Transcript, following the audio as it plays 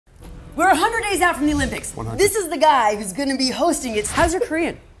We're 100 days out from the Olympics. 100. This is the guy who's going to be hosting it. How's your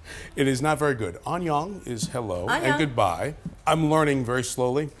Korean? It is not very good. Annyeong is hello Annyeong. and goodbye. I'm learning very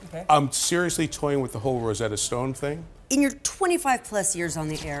slowly. Okay. I'm seriously toying with the whole Rosetta Stone thing. In your 25 plus years on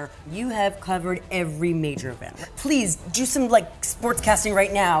the air, you have covered every major event. Please do some sportscasting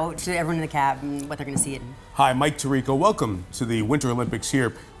right now to everyone in the cab and what they're going to see it in. Hi, Mike Tirico. Welcome to the Winter Olympics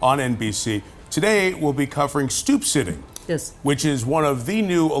here on NBC. Today we'll be covering stoop sitting. Yes. Which is one of the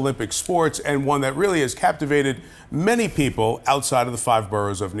new Olympic sports and one that really has captivated many people outside of the 5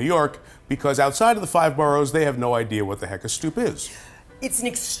 boroughs of New York, because outside of the 5 boroughs, they have no idea what the heck a stoop is. It's an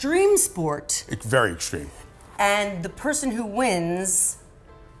extreme sport. It's very extreme. And the person who wins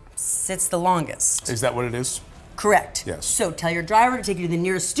sits the longest. Is that what it is? Correct. Yes. So tell your driver to take you to the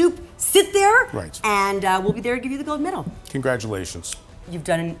nearest stoop, sit there, Right. And we'll be there to give you the gold medal. Congratulations. You've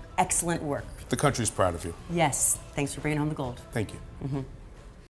done an excellent work. The country's proud of you. Yes. Thanks for bringing home the gold. Thank you.